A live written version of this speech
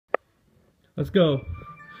Let's go.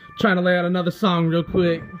 Trying to lay out another song real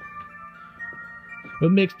quick.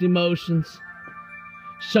 With mixed emotions.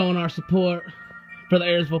 Showing our support for the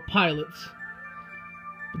Ayersville Pilots.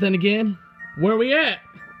 But then again, where are we at?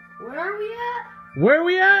 Where are we at? Where are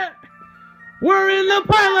we at? We're in the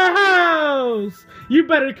Pilot House! You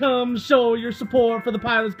better come show your support for the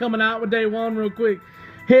Pilots coming out with day one real quick.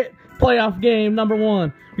 Hit playoff game number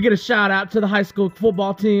 1. We get a shout out to the high school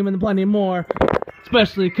football team and plenty more.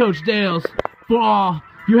 Especially Coach Dales for all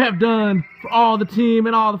you have done for all the team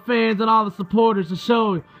and all the fans and all the supporters to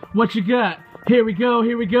show what you got. Here we go,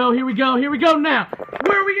 here we go, here we go, here we go now.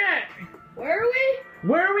 Where are we at? Where are we?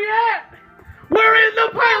 Where are we at? We're in the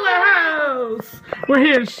Pilot House! We're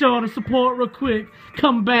here to show the support real quick.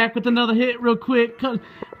 Come back with another hit real quick.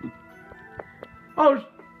 Oh,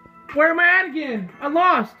 where am I at again? I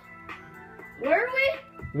lost. Where are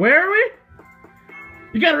we? Where are we?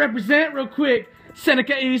 You gotta represent real quick.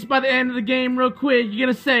 Seneca East by the end of the game real quick. You're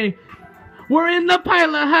gonna say, we're in the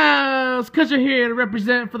Pilot House, cause you're here to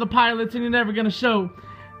represent for the Pilots and you're never gonna show.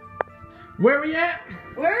 Where are we at?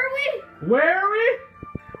 Where are we? Where are we?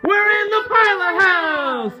 We're in the Pilot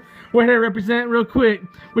House! We're here to represent real quick.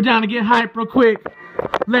 We're down to get hype real quick.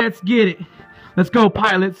 Let's get it. Let's go,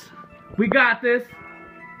 Pilots. We got this.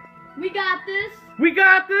 We got this. We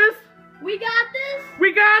got this. We got this.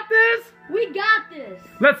 We got this. We got this.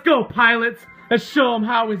 Let's go, Pilots. Let's show them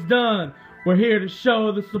how it's done. We're here to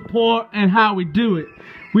show the support and how we do it.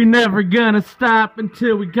 We never gonna stop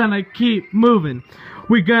until we gonna keep moving.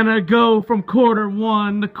 We're gonna go from quarter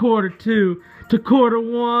 1 to quarter 2 to quarter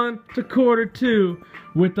 1 to quarter 2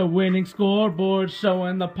 with the winning scoreboard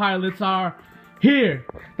showing the Pilots are here.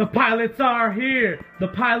 The Pilots are here. The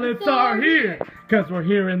Pilots are here. Cause we're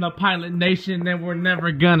here in the Pilot Nation and we're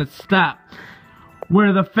never gonna stop.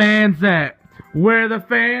 Where the fans at? Where the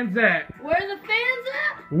fans at? Where the fans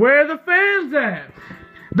at? Where the fans at?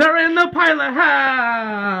 They're in the Pilot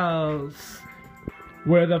House.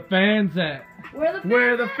 Where the fans at? Where the fans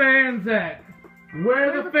Where the fans at?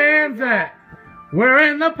 Where the fans at? We're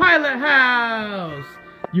in the Pilot House.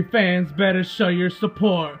 You fans better show your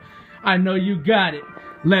support. I know you got it.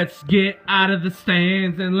 Let's get out of the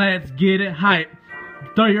stands and let's get it hype.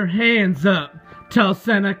 Throw your hands up. Tell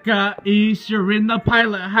Seneca East you're in the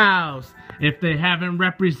Pilot House. If they haven't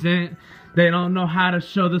represent, they don't know how to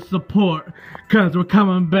show the support. Cause we're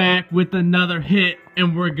coming back with another hit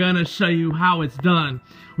and we're gonna show you how it's done.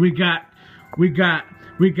 We got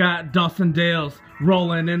Dawson Dales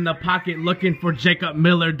rolling in the pocket looking for Jacob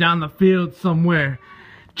Miller down the field somewhere.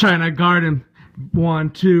 Trying to guard him 1,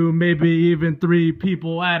 2, maybe even 3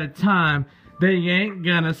 people at a time. They ain't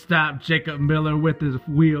gonna stop Jacob Miller with his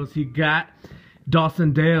wheels. He got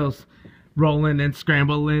Dawson Dales rolling and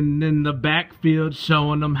scrambling in the backfield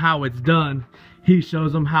showing them how it's done. He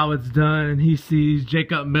shows them how it's done and he sees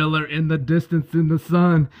Jacob Miller in the distance in the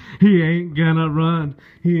sun. He ain't gonna run.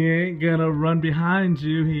 He ain't gonna run behind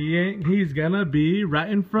you. He's gonna be right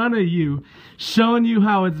in front of you. Showing you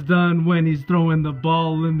how it's done when he's throwing the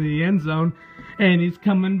ball in the end zone. And he's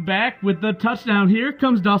coming back with the touchdown. Here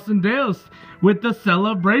comes Dawson Dales with the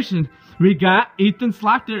celebration. We got Ethan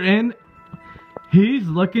Slachter and he's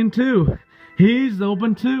looking too. He's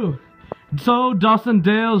open too. So Dawson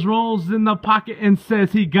Dales rolls in the pocket and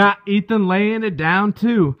says he got Ethan laying it down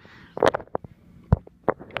too.